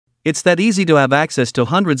It's that easy to have access to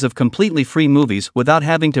hundreds of completely free movies without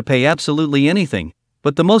having to pay absolutely anything,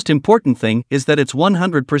 but the most important thing is that it's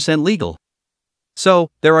 100% legal.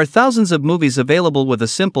 So, there are thousands of movies available with a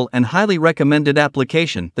simple and highly recommended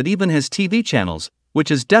application that even has TV channels,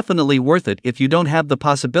 which is definitely worth it if you don't have the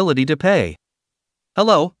possibility to pay.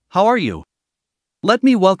 Hello, how are you? Let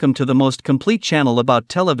me welcome to the most complete channel about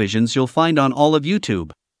televisions you'll find on all of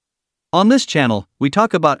YouTube. On this channel, we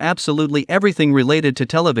talk about absolutely everything related to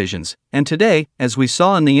televisions, and today, as we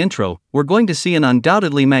saw in the intro, we're going to see an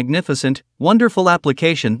undoubtedly magnificent, wonderful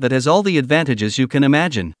application that has all the advantages you can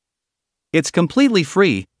imagine. It's completely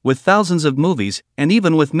free, with thousands of movies, and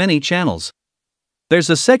even with many channels. There's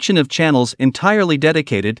a section of channels entirely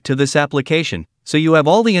dedicated to this application, so you have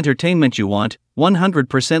all the entertainment you want,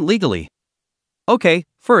 100% legally. Okay,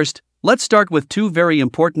 first, let's start with two very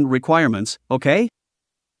important requirements, okay?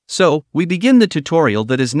 So, we begin the tutorial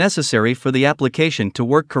that is necessary for the application to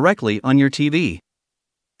work correctly on your TV.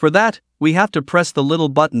 For that, we have to press the little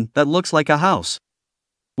button that looks like a house.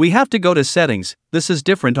 We have to go to Settings. This is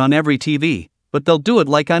different on every TV, but they'll do it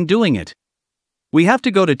like I'm doing it. We have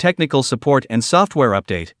to go to Technical Support and Software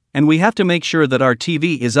Update, and we have to make sure that our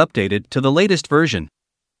TV is updated to the latest version.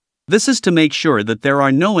 This is to make sure that there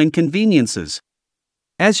are no inconveniences.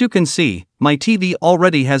 As you can see, my TV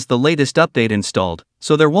already has the latest update installed,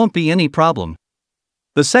 so there won't be any problem.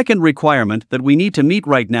 The second requirement that we need to meet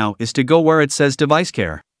right now is to go where it says Device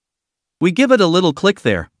Care. We give it a little click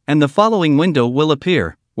there, and the following window will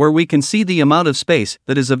appear, where we can see the amount of space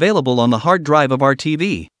that is available on the hard drive of our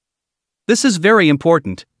TV. This is very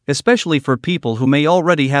important, especially for people who may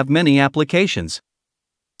already have many applications.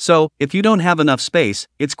 So, if you don't have enough space,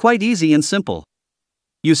 it's quite easy and simple.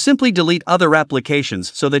 You simply delete other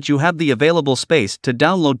applications so that you have the available space to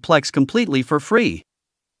download Plex completely for free.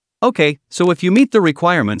 Okay, so if you meet the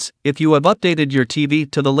requirements, if you have updated your TV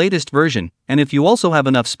to the latest version, and if you also have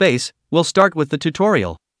enough space, we'll start with the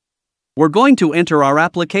tutorial. We're going to enter our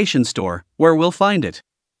application store, where we'll find it.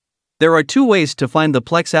 There are two ways to find the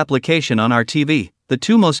Plex application on our TV. The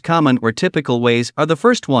two most common or typical ways are the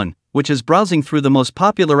first one, which is browsing through the most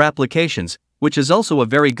popular applications, which is also a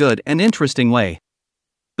very good and interesting way.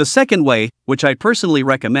 The second way, which I personally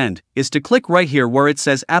recommend, is to click right here where it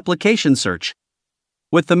says Application Search.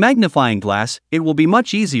 With the magnifying glass, it will be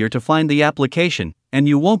much easier to find the application, and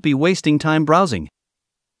you won't be wasting time browsing.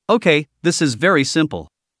 Okay, this is very simple.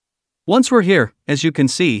 Once we're here, as you can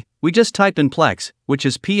see, we just type in Plex, which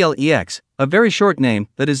is Plex, a very short name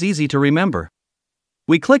that is easy to remember.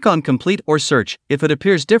 We click on Complete or Search if it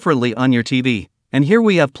appears differently on your TV, and here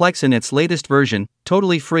we have Plex in its latest version,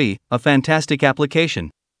 totally free, a fantastic application.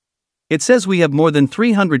 It says we have more than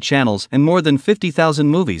 300 channels and more than 50,000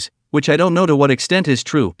 movies, which I don't know to what extent is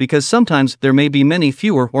true because sometimes there may be many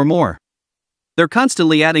fewer or more. They're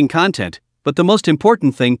constantly adding content, but the most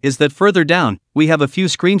important thing is that further down, we have a few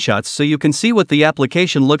screenshots so you can see what the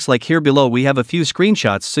application looks like. Here below we have a few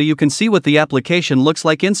screenshots so you can see what the application looks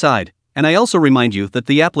like inside, and I also remind you that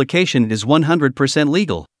the application is 100%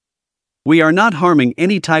 legal. We are not harming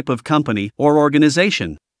any type of company or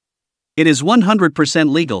organization. It is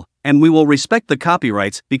 100% legal, and we will respect the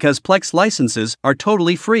copyrights because Plex licenses are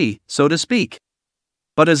totally free, so to speak.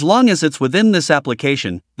 But as long as it's within this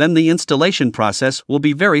application, then the installation process will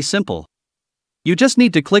be very simple. You just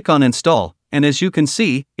need to click on Install, and as you can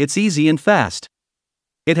see, it's easy and fast.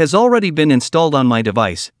 It has already been installed on my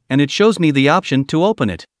device, and it shows me the option to open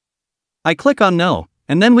it. I click on No,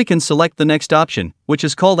 and then we can select the next option, which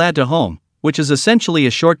is called Add to Home, which is essentially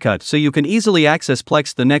a shortcut so you can easily access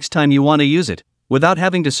Plex the next time you want to use it, without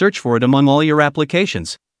having to search for it among all your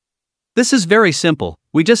applications. This is very simple,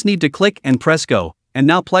 we just need to click and press Go, and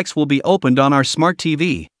now Plex will be opened on our smart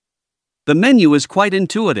TV. The menu is quite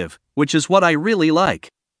intuitive, which is what I really like.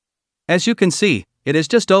 As you can see, it has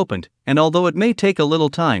just opened, and although it may take a little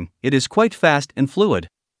time, it is quite fast and fluid.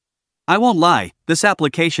 I won't lie, this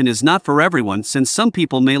application is not for everyone since some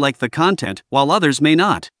people may like the content while others may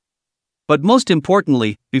not. But most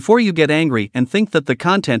importantly, before you get angry and think that the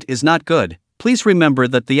content is not good, please remember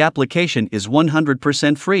that the application is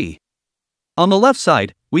 100% free. On the left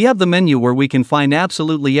side, we have the menu where we can find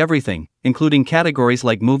absolutely everything, including categories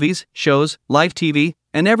like movies, shows, live TV,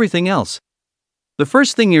 and everything else. The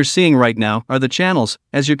first thing you're seeing right now are the channels.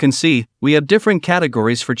 As you can see, we have different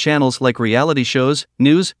categories for channels like reality shows,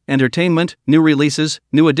 news, entertainment, new releases,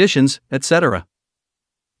 new additions, etc.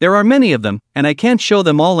 There are many of them, and I can't show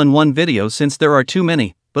them all in one video since there are too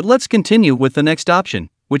many, but let's continue with the next option,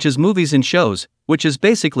 which is movies and shows, which is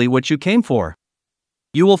basically what you came for.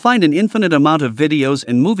 You will find an infinite amount of videos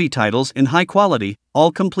and movie titles in high quality,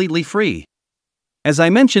 all completely free. As I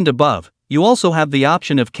mentioned above, you also have the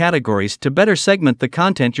option of categories to better segment the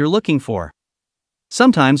content you're looking for.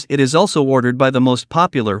 Sometimes it is also ordered by the most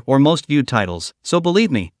popular or most viewed titles, so believe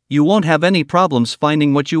me, you won't have any problems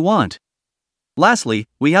finding what you want. Lastly,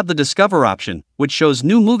 we have the Discover option, which shows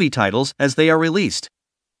new movie titles as they are released.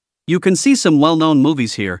 You can see some well-known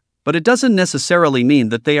movies here, but it doesn't necessarily mean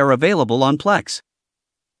that they are available on Plex.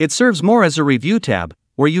 It serves more as a review tab,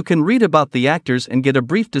 where you can read about the actors and get a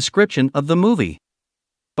brief description of the movie.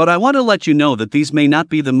 But I want to let you know that these may not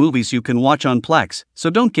be the movies you can watch on Plex, so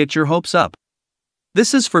don't get your hopes up.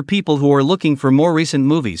 This is for people who are looking for more recent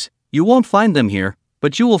movies. You won't find them here,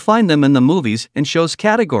 but you will find them in the movies and shows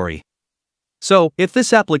category. So, if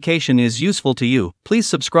this application is useful to you, please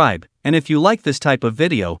subscribe, and if you like this type of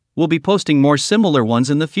video, we'll be posting more similar ones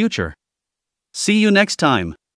in the future. See you next time.